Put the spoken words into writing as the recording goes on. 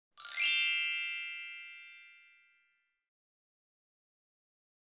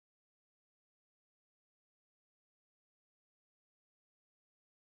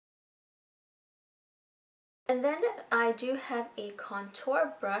And then I do have a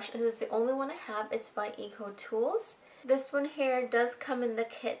contour brush. This is the only one I have. It's by Eco Tools. This one here does come in the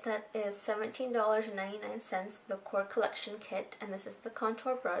kit that is $17.99, the Core Collection kit, and this is the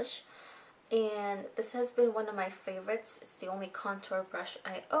contour brush. And this has been one of my favorites. It's the only contour brush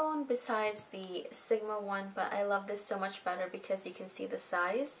I own besides the Sigma one, but I love this so much better because you can see the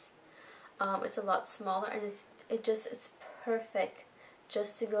size. It's a lot smaller, and it's perfect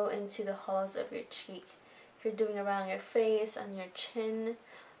just to go into the hollows of your cheek. If you're doing around your face, on your chin,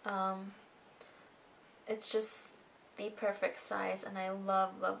 it's just the perfect size, and I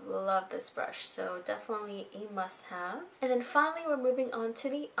love, love, love this brush, so definitely a must-have. And then finally we're moving on to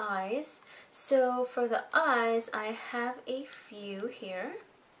the eyes. So for the eyes, I have a few here.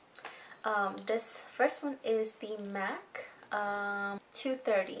 This first one is the MAC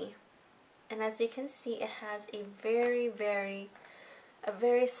 230, and as you can see, it has a very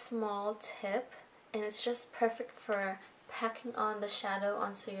small tip, and it's just perfect for packing on the shadow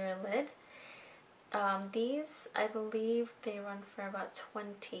onto your lid. These, I believe they run for about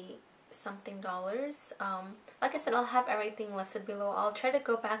 20 something dollars. Like I said, I'll have everything listed below. I'll try to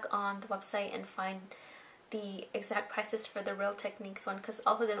go back on the website and find the exact prices for the Real Techniques one, because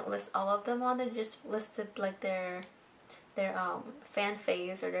Ulta didn't list all of them on there. They just listed like their fan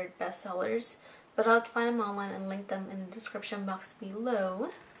faves or their best sellers. But I'll find them online and link them in the description box below.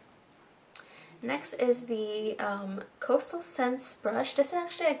 Next is the Coastal Scents brush. This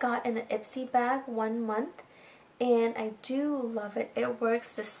actually I got in an Ipsy bag 1 month, and I do love it. It works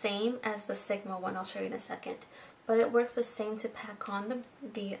the same as the Sigma one. I'll show you in a second. But it works the same to pack on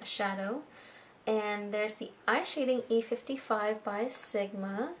the shadow. And there's the Eye Shading E55 by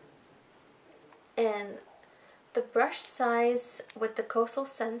Sigma. And the brush size with the Coastal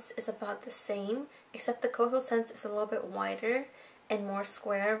Scents is about the same, except the Coastal Scents is a little bit wider and more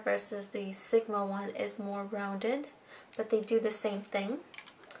square versus the Sigma one is more rounded, but they do the same thing.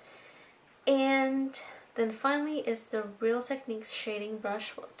 And then finally is the Real Techniques shading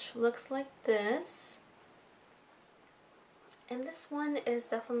brush, which looks like this. And this one is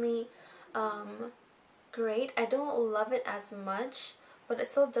definitely great. I don't love it as much, but it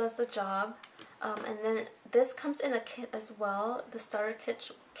still does the job. And then this comes in a kit as well, the starter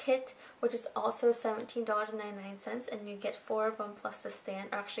kit, which is also $17.99, and you get 4 of them plus the stand,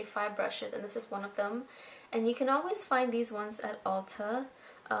 or actually 5 brushes, and this is one of them. And you can always find these ones at Ulta.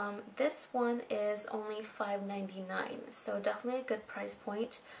 This one is only $5.99, so definitely a good price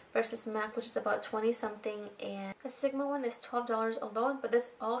point versus MAC, which is about 20 something, and the Sigma one is $12 alone, but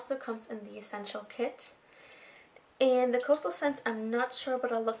this also comes in the essential kit. And the Coastal Scents, I'm not sure,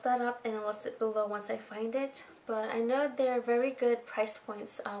 but I'll look that up and I'll list it below once I find it. But I know they're very good price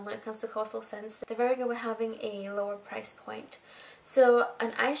points when it comes to Coastal Scents. They're very good with having a lower price point. So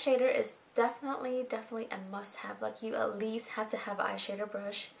an eye shader is definitely a must-have. Like, you at least have to have an eye shader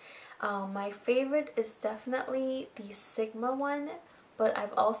brush. My favorite is definitely the Sigma one, but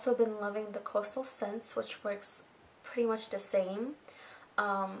I've also been loving the Coastal Scents, which works pretty much the same.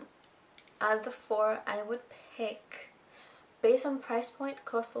 Out of the 4, I would pick, based on price point,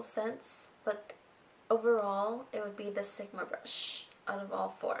 Coastal Scents, but overall it would be the Sigma brush out of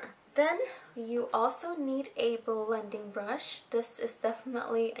all 4. Then you also need a blending brush. This is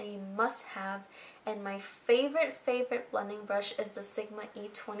definitely a must-have, and my favorite blending brush is the Sigma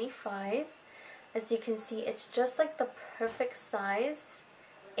E25. As you can see, it's just like the perfect size,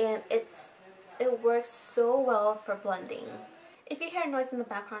 and it works so well for blending. If you hear noise in the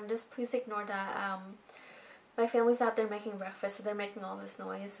background, just please ignore that. My family's out there making breakfast, so they're making all this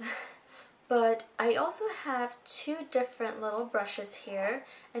noise. But I also have 2 different little brushes here,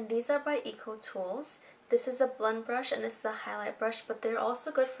 and these are by Eco Tools. This is a blend brush and this is a highlight brush, but they're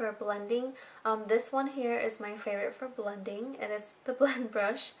also good for blending. This one here is my favorite for blending. It is the blend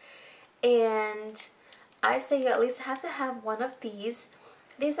brush, and I say you at least have to have one of these.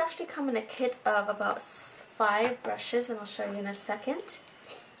 These actually come in a kit of about 5 brushes, and I'll show you in a second.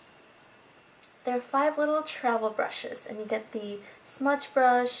 There are 5 little travel brushes, and you get the smudge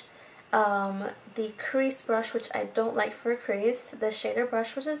brush, the crease brush, which I don't like for a crease, the shader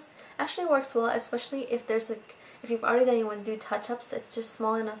brush, which actually works well, especially if you've already done, you want to do touch-ups. It's just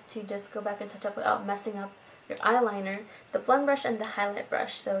small enough to just go back and touch up without messing up your eyeliner, the blend brush, and the highlight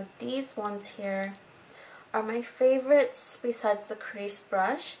brush. So these ones here are my favorites besides the crease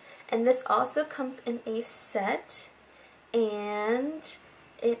brush. And this also comes in a set, and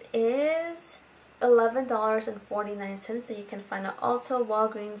it is $11.49 that you can find at Ulta,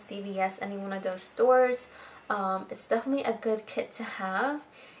 Walgreens, CVS, any one of those stores. It's definitely a good kit to have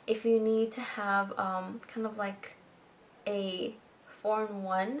if you need to have kind of like a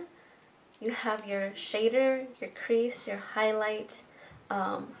 4-in-1 you have your shader, your crease, your highlight,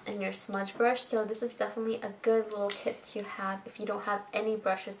 and your smudge brush. So this is definitely a good little kit to have if you don't have any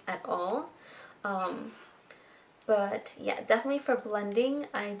brushes at all. But yeah, definitely for blending,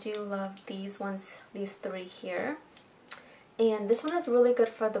 I do love these ones, these three here. And this one is really good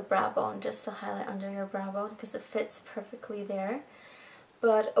for the brow bone, just to highlight under your brow bone because it fits perfectly there.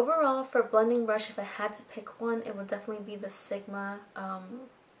 But overall, for blending brush, if I had to pick one, it would definitely be the Sigma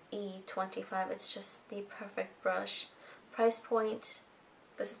E25. It's just the perfect brush. Price point,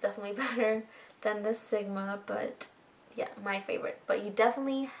 this is definitely better than the Sigma, but yeah, my favorite. But you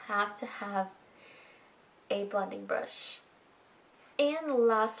definitely have to have a blending brush. And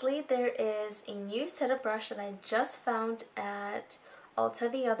lastly, there is a new set of brush that I just found at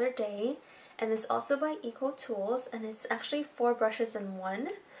Ulta the other day, and it's also by Eco Tools, and it's actually 4 brushes in one.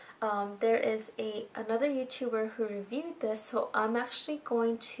 There is another YouTuber who reviewed this, so I'm actually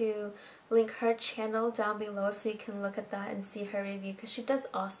going to link her channel down below so you can look at that and see her review because she does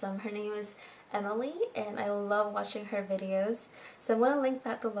awesome. Her name is Emily, and I love watching her videos, so I'm going to link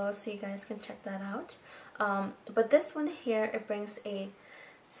that below so you guys can check that out. But this one here, it brings a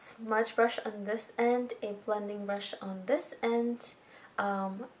smudge brush on this end, a blending brush on this end.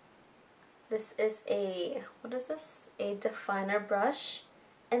 This is a, what is this? A definer brush,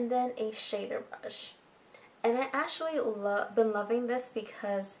 and then a shader brush. And I actually been loving this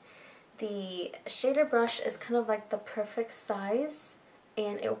because the shader brush is kind of like the perfect size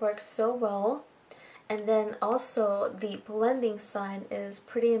and it works so well. And then also the blending side is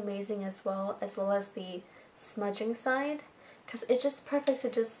pretty amazing as well as the smudging side, because it's just perfect to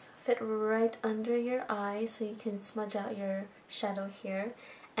just fit right under your eye so you can smudge out your shadow here.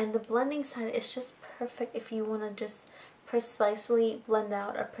 And the blending side is just perfect if you want to just precisely blend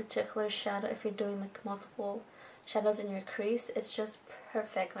out a particular shadow. If you're doing like multiple shadows in your crease, it's just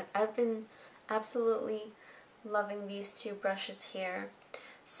perfect. Like, I've been absolutely loving these two brushes here.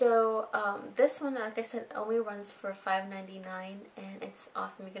 So this one, like I said, only runs for $5.99 and it's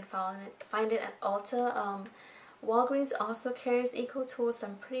awesome. You can find it at Ulta. Walgreens also carries Eco Tools, so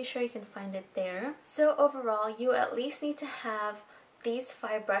I'm pretty sure you can find it there. So overall, you at least need to have these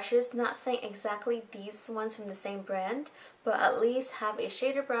 5 brushes, not saying exactly these ones from the same brand, but at least have a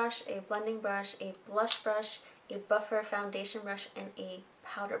shader brush, a blending brush, a blush brush, a buffer foundation brush, and a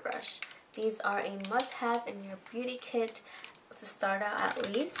powder brush. These are a must-have in your beauty kit to start out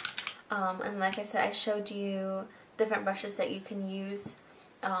at least. And like I said, I showed you different brushes that you can use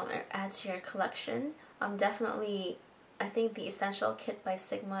or add to your collection. Definitely, I think the Essential Kit by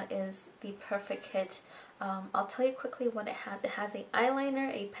Sigma is the perfect kit. I'll tell you quickly what it has. It has an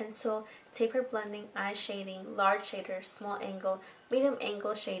eyeliner, a pencil, taper blending, eye shading, large shader, small angle, medium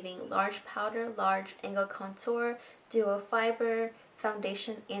angle shading, large powder, large angle contour, duo fiber,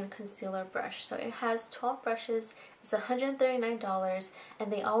 foundation, and concealer brush. So it has 12 brushes. It's $139,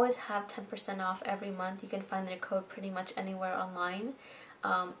 and they always have 10% off every month. You can find their code pretty much anywhere online.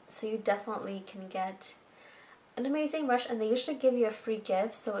 So you definitely can get an amazing brush, and they usually give you a free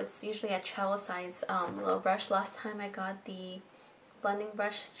gift, so it's usually a travel size little brush. Last time I got the blending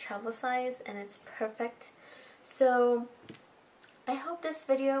brush travel size, and it's perfect. So I hope this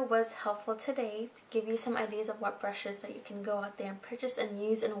video was helpful today to give you some ideas of what brushes that you can go out there and purchase and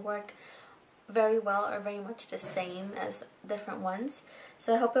use and work very well or very much the same as different ones.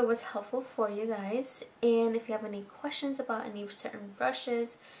 So I hope it was helpful for you guys, and if you have any questions about any certain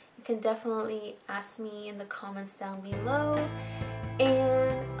brushes, you can definitely ask me in the comments down below.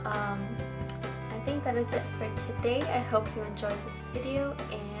 And I think that is it for today. I hope you enjoyed this video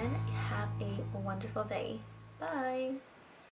and have a wonderful day. Bye!